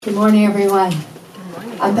Good morning, everyone.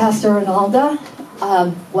 I'm Pastor Ronalda.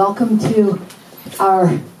 Welcome to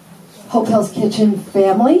our Hope Hills Kitchen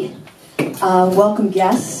family. Welcome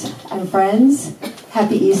guests and friends.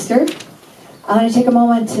 Happy Easter. I'm going to take a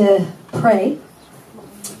moment to pray.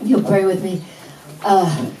 If you'll pray with me.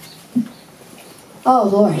 Oh,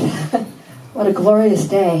 Lord, what a glorious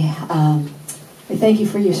day. We thank you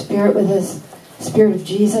for your spirit with us, Spirit of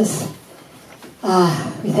Jesus.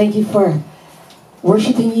 We thank you for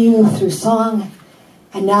worshiping you through song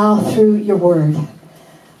and now through your word.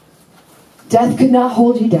 Death could not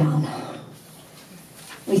hold you down.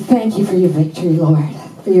 We thank you for your victory, Lord.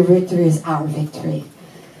 For your victory is our victory.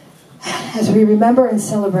 As we remember and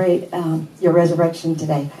celebrate your resurrection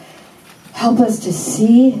today, help us to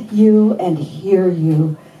see you and hear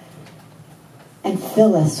you and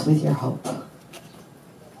fill us with your hope.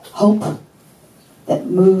 Hope that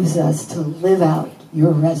moves us to live out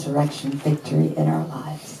your resurrection victory in our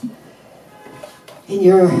lives. In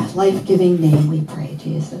your life-giving name we pray,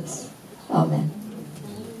 Jesus. Amen.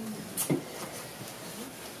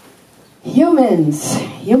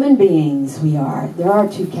 Human beings we are. There are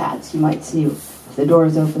two cats you might see if the door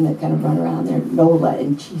is open that kind of run around there, Nola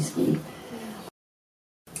and Cheesky.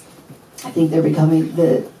 I think they're becoming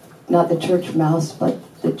not the church mouse, but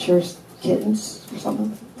the church kittens or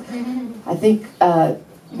something. I think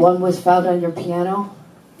one was found on your piano,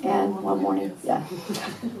 and one morning, yeah.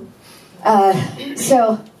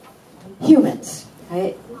 So, humans,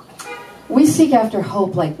 right? We seek after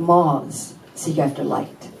hope like moths seek after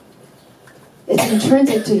light. It's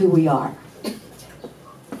intrinsic to who we are.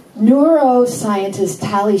 Neuroscientist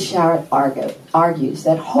Tali Sharot argues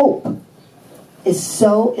that hope is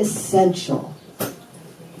so essential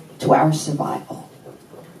to our survival.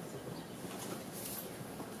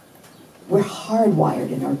 We're hardwired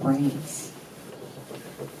in our brains.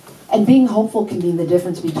 And being hopeful can mean the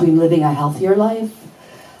difference between living a healthier life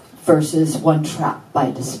versus one trapped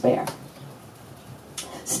by despair.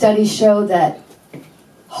 Studies show that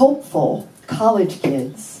hopeful college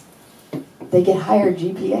kids, they get higher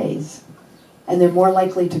GPAs and they're more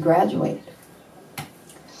likely to graduate.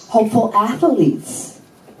 Hopeful athletes.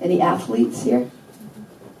 Any athletes here?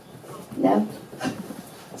 No?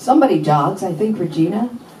 Somebody jogs, I think Regina.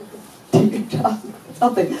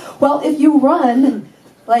 Something. Well, if you run,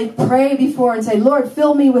 pray before and say, Lord,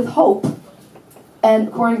 fill me with hope. And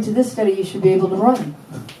according to this study, you should be able to run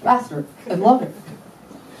faster and longer.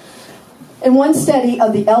 In one study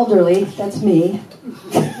of the elderly, that's me,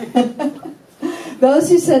 those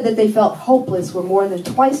who said that they felt hopeless were more than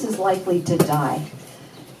twice as likely to die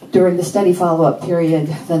during the study follow-up period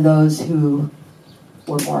than those who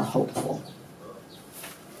were more hopeful.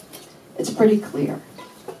 It's pretty clear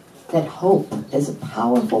that hope is a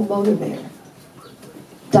powerful motivator.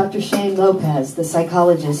 Dr. Shane Lopez, the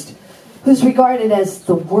psychologist, who's regarded as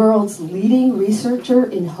the world's leading researcher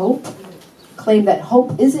in hope, claimed that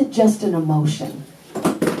hope isn't just an emotion.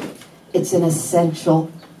 It's an essential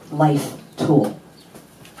life tool.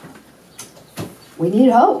 We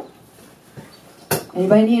need hope.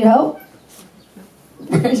 Anybody need hope?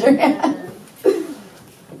 Raise your hand.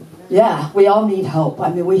 Yeah, we all need hope. I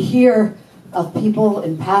mean, we hear of people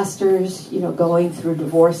and pastors, going through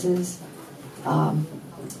divorces.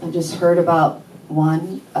 I just heard about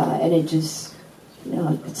one, and it just,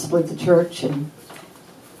 it split the church, and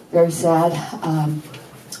very sad.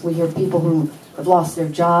 We hear people who have lost their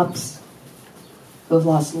jobs, who have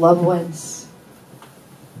lost loved ones,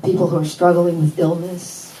 people who are struggling with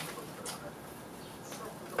illness.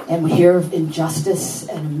 And we hear of injustice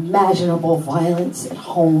and imaginable violence at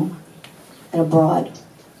home and abroad.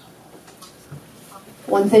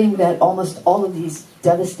 One thing that almost all of these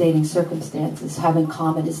devastating circumstances have in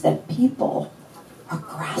common is that people are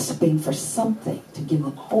grasping for something to give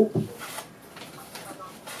them hope.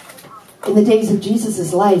 In the days of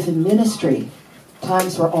Jesus' life and ministry,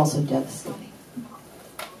 times were also devastating.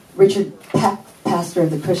 Richard Peck, pastor of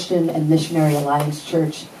the Christian and Missionary Alliance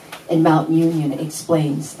Church in Mount Union,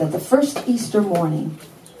 explains that the first Easter morning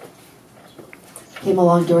came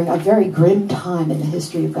along during a very grim time in the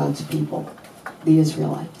history of God's people, the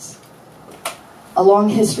Israelites. A long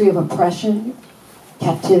history of oppression,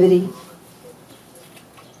 captivity.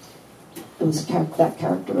 It was that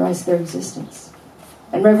characterized their existence.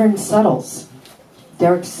 And Reverend Suttles,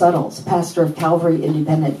 Derek Suttles, pastor of Calvary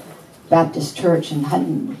Independent Baptist Church in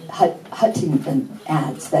Huntington,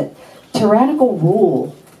 adds that tyrannical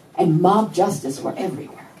rule and mob justice were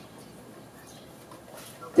everywhere.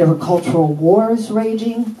 There were cultural wars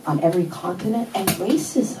raging on every continent, and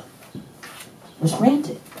racism was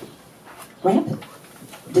rampant.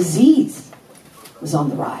 Disease was on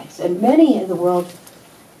the rise, and many in the world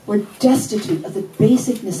were destitute of the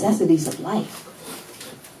basic necessities of life.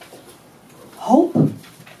 Hope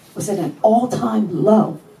was at an all-time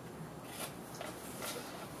low.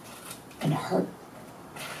 And hurt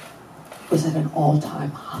was at an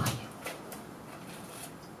all-time high.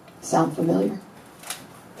 Sound familiar?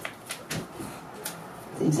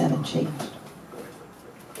 Things haven't changed.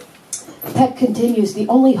 Peck continues, the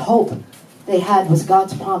only hope they had was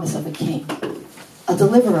God's promise of a king, a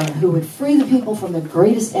deliverer who would free the people from their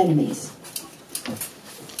greatest enemies,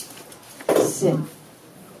 sin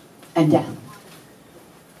and death.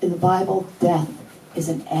 In the Bible, death is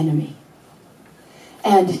an enemy.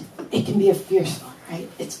 And it can be a fierce one, right?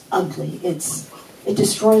 It's ugly. It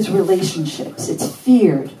destroys relationships. It's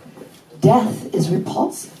feared. Death is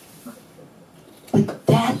repulsive. But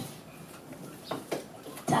death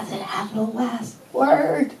doesn't have no last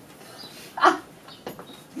word.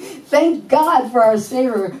 Thank God for our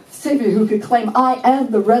Savior who could claim, I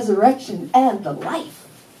am the resurrection and the life.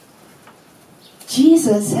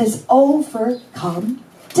 Jesus has overcome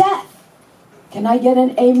death. Can I get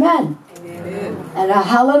an amen? Amen. And a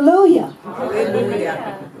hallelujah.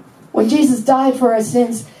 Hallelujah. When Jesus died for our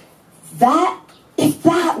sins, if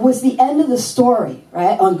that was the end of the story,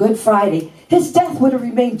 right, on Good Friday, his death would have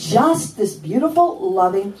remained just this beautiful,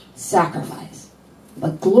 loving sacrifice.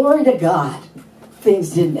 But glory to God,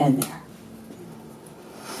 things didn't end there.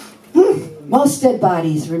 Most dead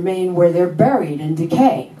bodies remain where they're buried in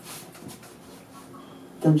decay.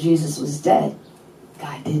 Though Jesus was dead,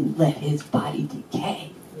 God didn't let his body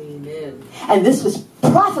decay. Amen. And this was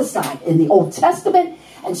prophesied in the Old Testament,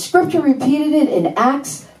 and Scripture repeated it in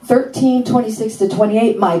Acts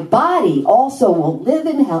 13:26-28. My body also will live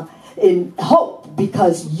in hope,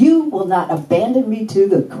 because you will not abandon me to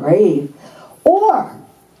the grave, or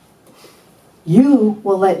you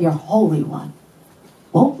will let your Holy One,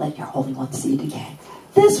 won't let your Holy One see decay.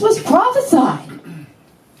 This was prophesied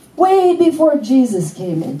way before Jesus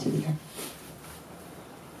came into the earth.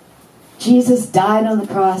 Jesus died on the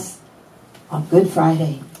cross on Good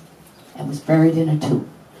Friday and was buried in a tomb.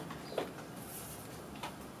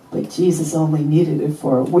 But Jesus only needed it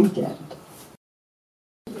for a weekend.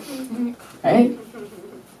 Right?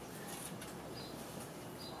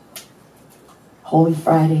 Holy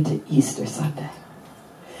Friday to Easter Sunday.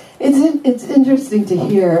 It's interesting to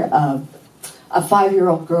hear a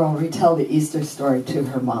 5-year-old girl retell the Easter story to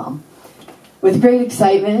her mom. With great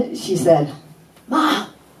excitement, she said, Mom,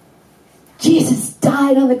 Jesus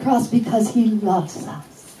died on the cross because he loves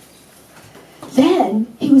us. Then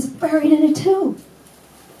he was buried in a tomb.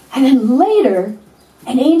 And then later,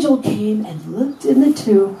 an angel came and looked in the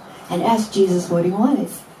tomb and asked Jesus what he wanted.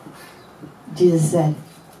 Jesus said,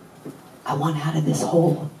 I want out of this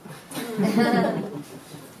hole.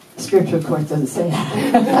 Scripture, of course, doesn't say that.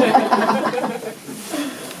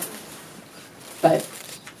 But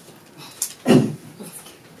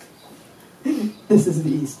this is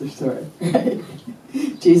the Easter story, right?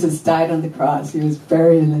 Jesus died on the cross. He was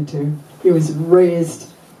buried in the tomb. He was raised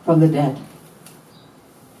from the dead.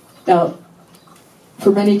 Now,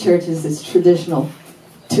 for many churches, it's traditional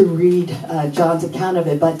to read John's account of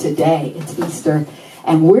it, but today it's Easter,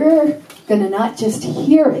 and we're going to not just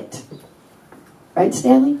hear it. Right,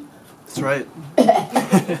 Stanley? That's right.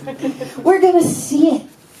 We're going to see it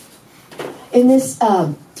in this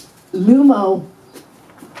Lumo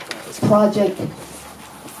project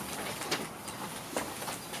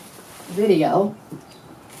video.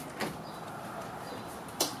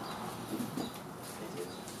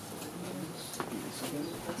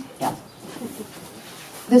 Yeah.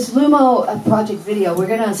 This Lumo project video, we're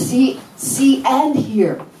going to see and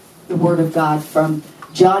hear the Word of God from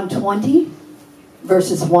John 20,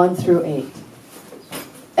 verses 1 through 8.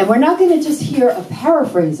 And we're not going to just hear a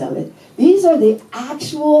paraphrase of it. These are the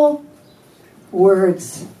actual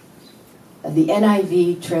words of the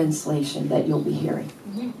NIV translation that you'll be hearing.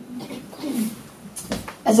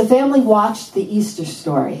 As a family watched the Easter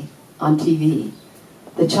story on TV,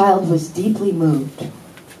 the child was deeply moved.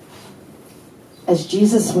 As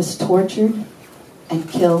Jesus was tortured and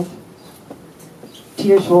killed,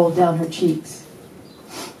 tears rolled down her cheeks.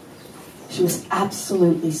 She was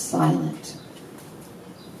absolutely silent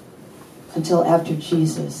until after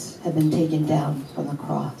Jesus had been taken down from the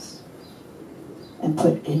cross and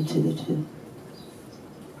put into the tomb.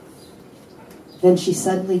 Then she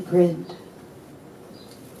suddenly grinned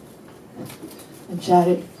and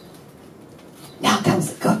shouted, "Now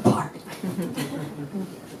comes the good part."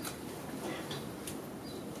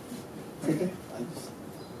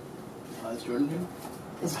 Is Jordan here?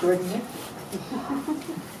 Is Jordan here?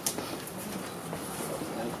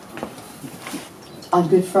 On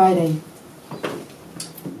Good Friday,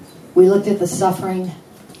 We looked at the suffering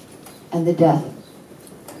and the death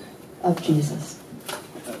of Jesus.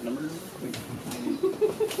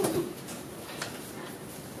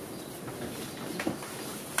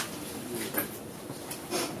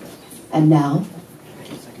 And now,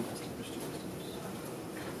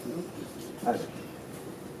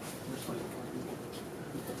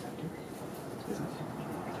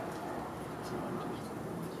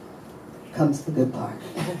 comes the good part.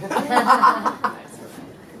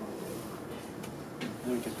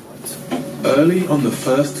 Early on the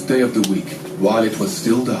first day of the week, while it was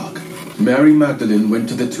still dark, Mary Magdalene went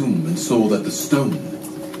to the tomb and saw that the stone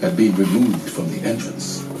had been removed from the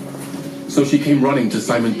entrance. So she came running to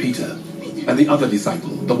Simon Peter and the other disciple,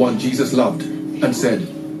 the one Jesus loved, and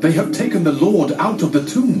said, "They have taken the Lord out of the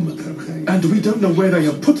tomb, and we don't know where they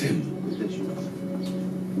have put him."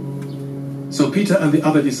 So Peter and the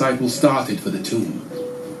other disciple started for the tomb.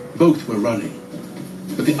 Both were running,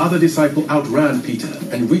 but the other disciple outran Peter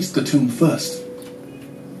and reached the tomb first.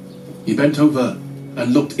 He bent over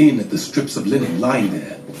and looked in at the strips of linen lying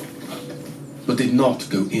there, but did not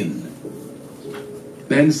go in.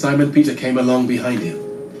 Then Simon Peter came along behind him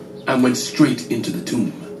and went straight into the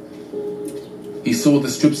tomb. He saw the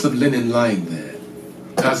strips of linen lying there,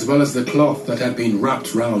 as well as the cloth that had been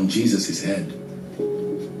wrapped round Jesus' head.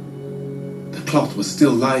 The cloth was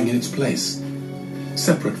still lying in its place,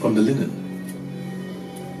 separate from the linen.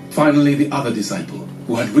 Finally, the other disciple,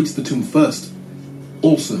 who had reached the tomb first,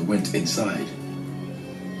 also went inside.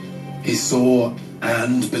 He saw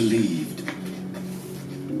and believed.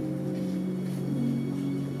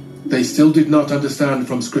 They still did not understand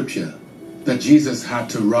from Scripture that Jesus had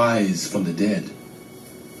to rise from the dead.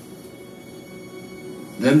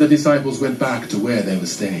 Then the disciples went back to where they were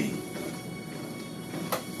staying.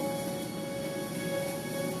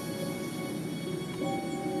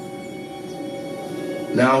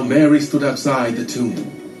 Now Mary stood outside the tomb,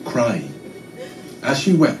 crying. As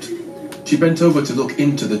she wept, she bent over to look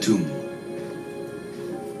into the tomb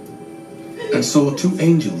and saw two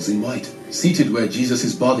angels in white, seated where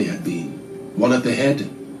Jesus' body had been, one at the head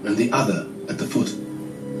and the other at the foot.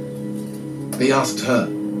 They asked her,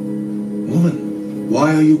 "Woman,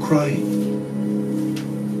 why are you crying?"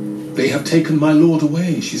 "They have taken my Lord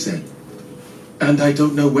away," she said, "and I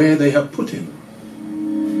don't know where they have put him."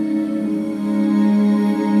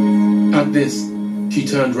 At this, she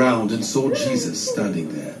turned round and saw Jesus standing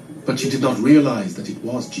there, but she did not realize that it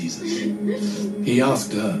was Jesus. He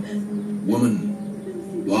asked her, "Woman,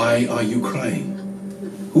 why are you crying?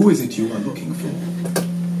 Who is it you are looking for?"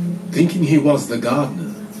 Thinking he was the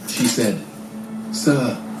gardener, she said,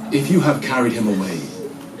 "Sir, if you have carried him away,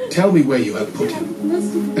 tell me where you have put him,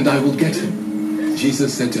 and I will get him."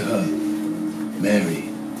 Jesus said to her, "Mary."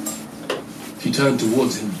 She turned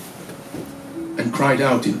towards him and cried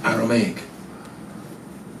out in Aramaic,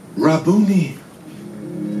 "Rabboni,"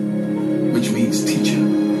 which means teacher.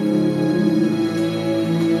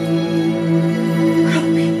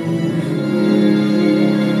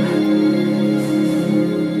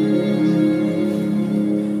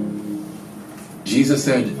 Jesus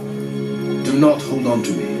said, "Do not hold on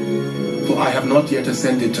to me, for I have not yet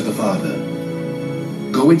ascended to the Father.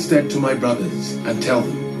 Go instead to my brothers and tell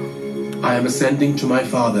them, I am ascending to my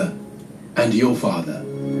Father and your Father,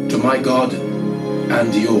 to my God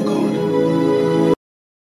and your God."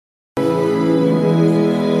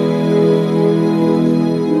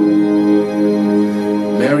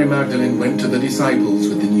 Mary Magdalene went to the disciples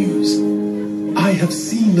with the news, "I have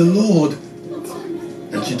seen the Lord."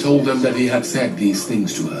 And she told them that he had said these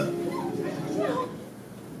things to her.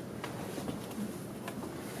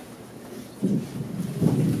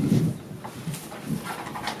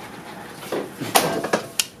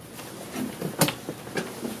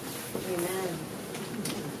 Amen.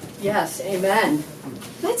 Yes, amen.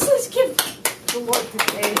 Let's give the Lord the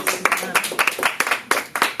praise.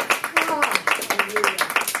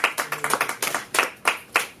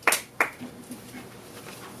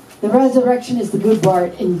 The resurrection is the good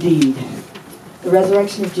part indeed. The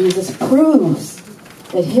resurrection of Jesus proves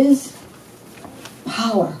that his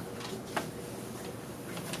power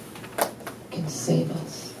can save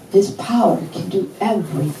us. His power can do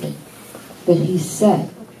everything that he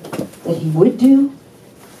said that he would do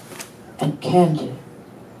and can do.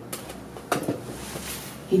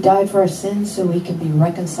 He died for our sins so we can be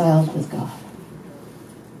reconciled with God.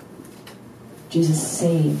 Jesus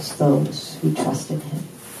saves those who trust in him.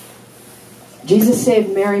 Jesus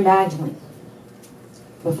saved Mary Magdalene.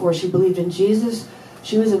 Before she believed in Jesus,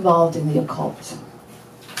 she was involved in the occult.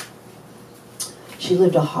 She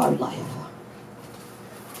lived a hard life.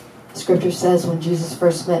 Scripture says when Jesus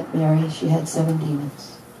first met Mary, she had 7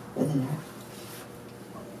 demons. within her.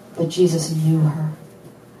 But Jesus knew her.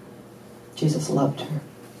 Jesus loved her.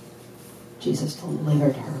 Jesus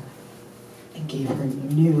delivered her and gave her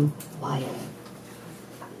new life.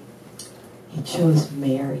 He chose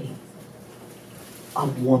Mary, a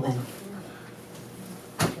woman,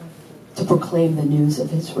 to proclaim the news of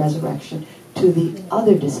his resurrection to the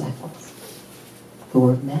other disciples who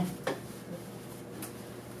were men.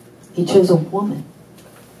 He chose a woman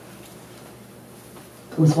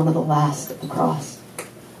who was one of the last at the cross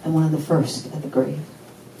and one of the first at the grave.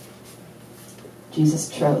 Jesus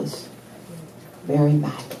chose Mary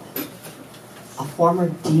Magdalene, a former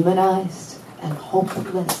demonized and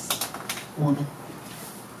hopeless woman.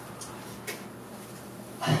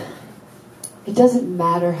 It doesn't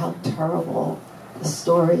matter how terrible the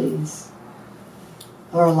stories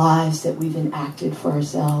or our lives that we've enacted for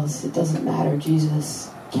ourselves. It doesn't matter. Jesus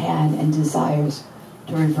can and desires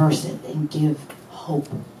to reverse it and give hope.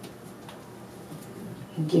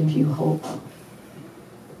 And give you hope.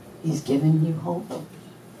 He's given you hope.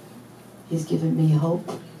 He's given me hope.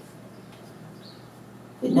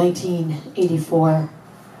 In 1984,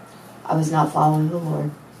 I was not following the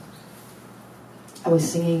Lord. I was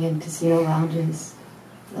singing in casino lounges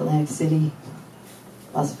in Atlantic City,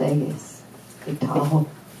 Las Vegas, Big Tahoe.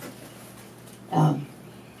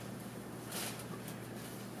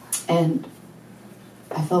 And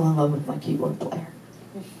I fell in love with my keyboard player.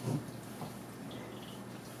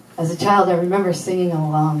 As a child, I remember singing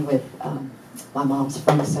along with my mom's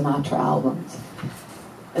Frank Sinatra albums.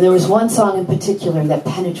 And there was one song in particular that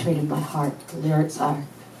penetrated my heart. The lyrics are,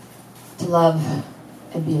 to love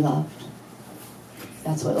and be loved.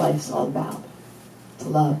 That's what life's all about. To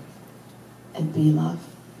love and be loved.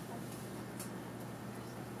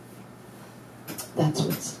 That's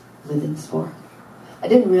what living's for. I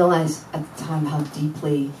didn't realize at the time how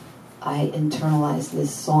deeply I internalized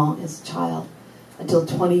this song as a child until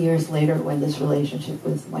 20 years later when this relationship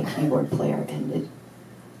with my keyboard player ended.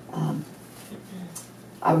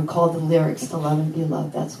 I recalled the lyrics, to love and be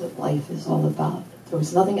loved. That's what life is all about. There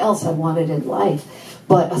was nothing else I wanted in life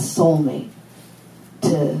but a soulmate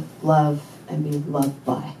to love and be loved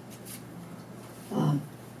by. And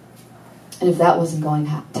if that wasn't going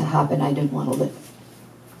to happen, I didn't want to live.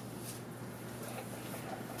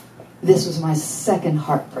 This was my second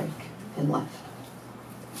heartbreak in life.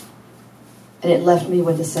 And it left me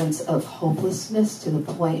with a sense of hopelessness to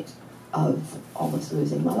the point of almost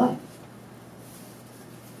losing my life.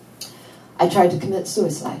 I tried to commit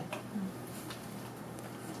suicide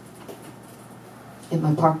in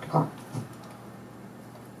my parked car.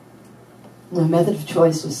 My method of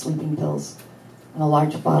choice was sleeping pills and a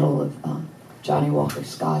large bottle of Johnny Walker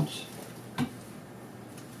Scotch.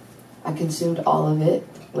 I consumed all of it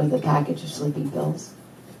with a package of sleeping pills.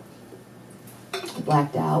 I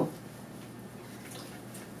blacked out.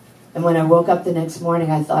 And when I woke up the next morning,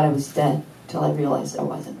 I thought I was dead till I realized I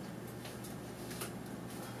wasn't.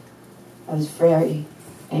 I was very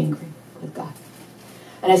angry with God.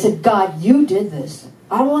 And I said, God, you did this.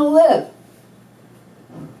 I don't want to live.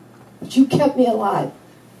 But you kept me alive.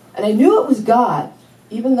 And I knew it was God,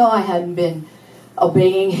 even though I hadn't been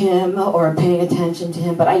obeying him or paying attention to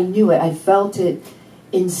him, but I knew it. I felt it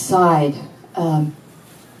inside. And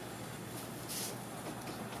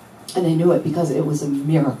I knew it because it was a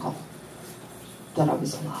miracle that I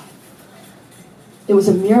was alive. It was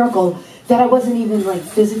a miracle that I wasn't even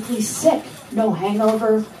physically sick. No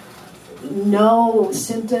hangover, no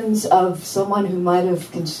symptoms of someone who might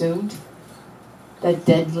have consumed that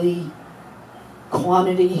deadly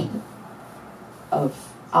quantity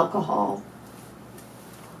of alcohol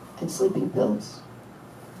and sleeping pills.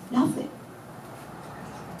 Nothing.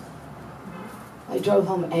 I drove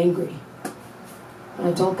home angry. And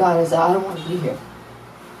I told God, I said, I don't want to be here.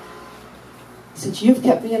 Since you've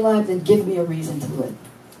kept me alive, then give me a reason to live.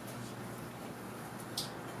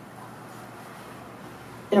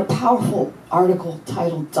 In a powerful article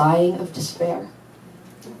titled Dying of Despair,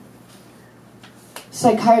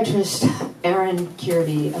 psychiatrist Aaron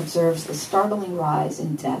Kearney observes the startling rise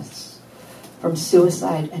in deaths from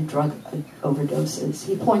suicide and drug overdoses.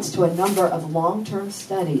 He points to a number of long-term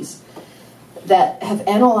studies that have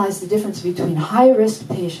analyzed the difference between high-risk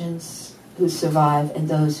patients who survive and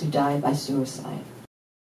those who die by suicide.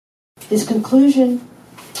 His conclusion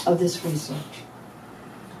of this research: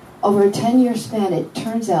 over a 10-year span, it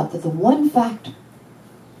turns out that the one factor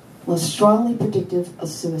most strongly predictive of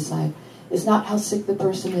suicide is not how sick the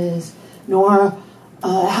person is, nor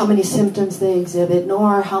how many symptoms they exhibit,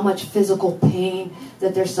 nor how much physical pain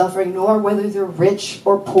that they're suffering, nor whether they're rich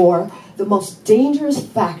or poor. The most dangerous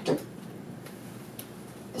factor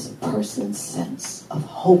is a person's sense of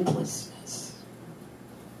hopelessness.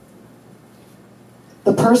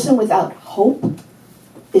 The person without hope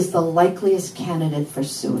is the likeliest candidate for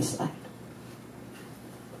suicide.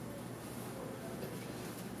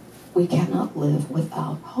 We cannot live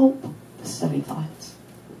without hope, the study finds.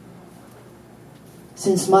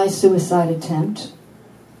 Since my suicide attempt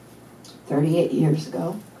 38 years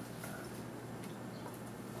ago,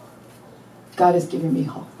 God has given me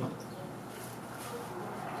hope.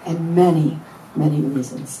 And many, many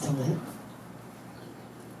reasons to live.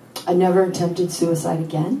 I never attempted suicide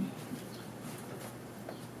again.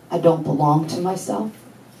 I don't belong to myself.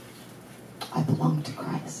 I belong to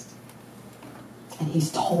Christ. And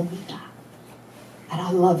He's told me that. And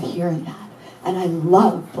I love hearing that. And I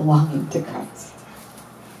love belonging to Christ.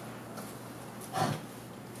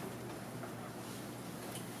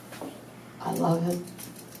 I love Him.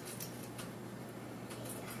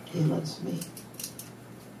 He loves me.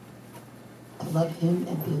 To love Him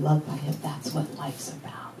and be loved by Him, that's what life's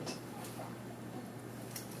about.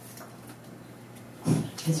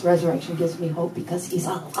 His resurrection gives me hope because He's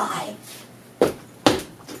alive.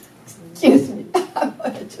 Excuse me.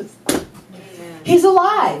 He's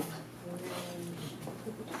alive.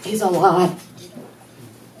 He's alive.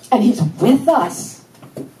 And He's with us.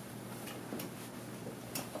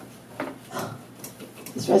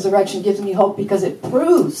 His resurrection gives me hope because it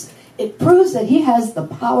proves that He has the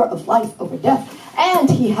power of life over death, and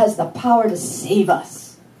He has the power to save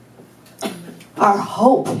us. Our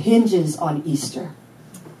hope hinges on Easter.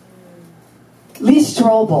 Lee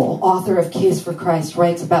Strobel, author of Case for Christ,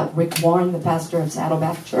 writes about Rick Warren, the pastor of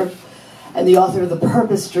Saddleback Church, and the author of The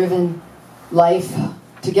Purpose-Driven Life.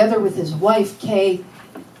 Together with his wife, Kay,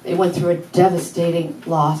 they went through a devastating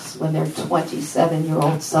loss when their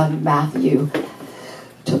 27-year-old son, Matthew,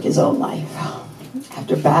 took his own life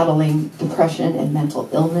after battling depression and mental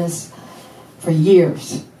illness for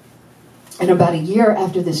years. And about a year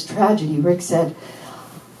after this tragedy, Rick said,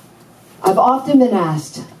 I've often been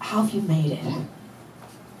asked, how have you made it?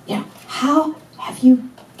 How have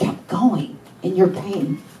you kept going in your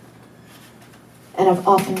pain? And I've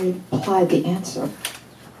often replied, the answer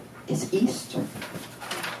is Easter.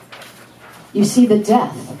 You see, the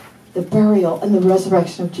death, the burial, and the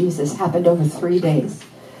resurrection of Jesus happened over 3 days.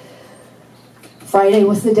 Friday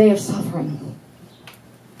was the day of suffering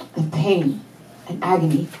and pain and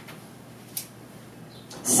agony.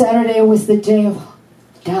 Saturday was the day of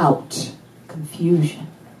doubt, confusion,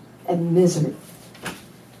 and misery.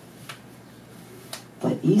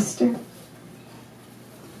 But Easter,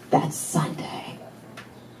 that Sunday,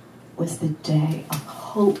 was the day of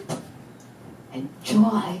hope and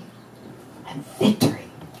joy and victory.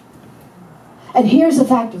 And here's the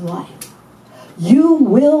fact of life. You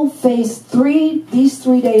will face these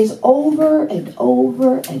 3 days over and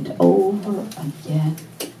over and over again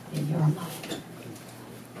in your life.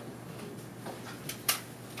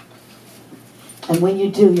 And when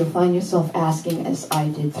you do, you'll find yourself asking, as I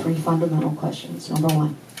did, 3 fundamental questions. Number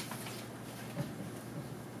 1,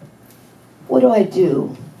 what do I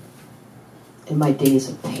do in my days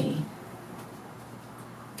of pain?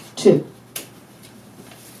 2,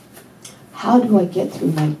 how do I get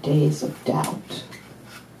through my days of doubt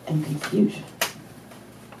and confusion?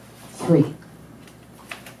 3,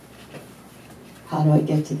 how do I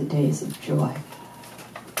get to the days of joy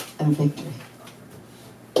and victory?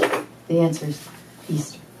 The answer is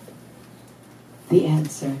Easter. The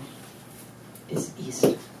answer is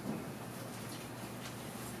Easter.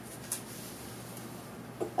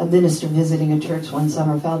 A minister visiting a church one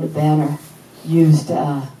summer found a banner used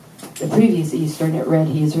the previous Easter, and it read,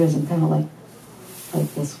 He is risen, kind of like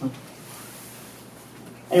this one.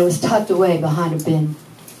 And it was tucked away behind a bin.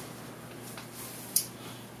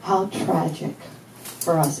 How tragic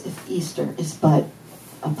for us if Easter is but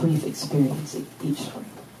a brief experience each spring.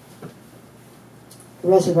 The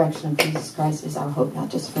resurrection of Jesus Christ is our hope, not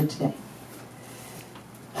just for today,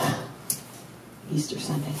 Easter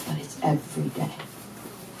Sunday, but it's every day.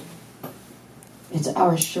 It's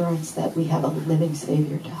our assurance that we have a living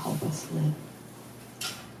Savior to help us live.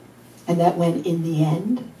 And that when in the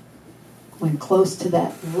end, when close to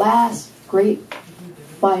that last great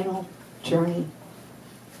final journey,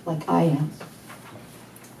 like I am,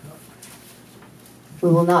 we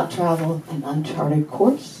will not travel an uncharted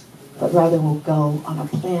course, but rather will go on a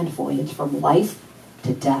planned voyage from life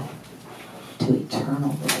to death to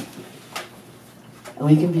eternal living. And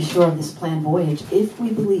we can be sure of this planned voyage if we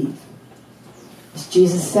believe. As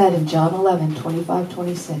Jesus said in John 11, 25,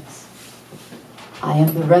 26, I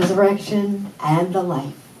am the resurrection and the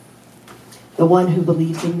life. The one who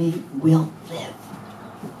believes in me will live,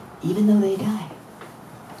 even though they die.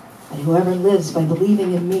 And whoever lives by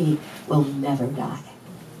believing in me will never die.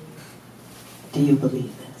 Do you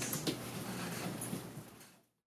believe this?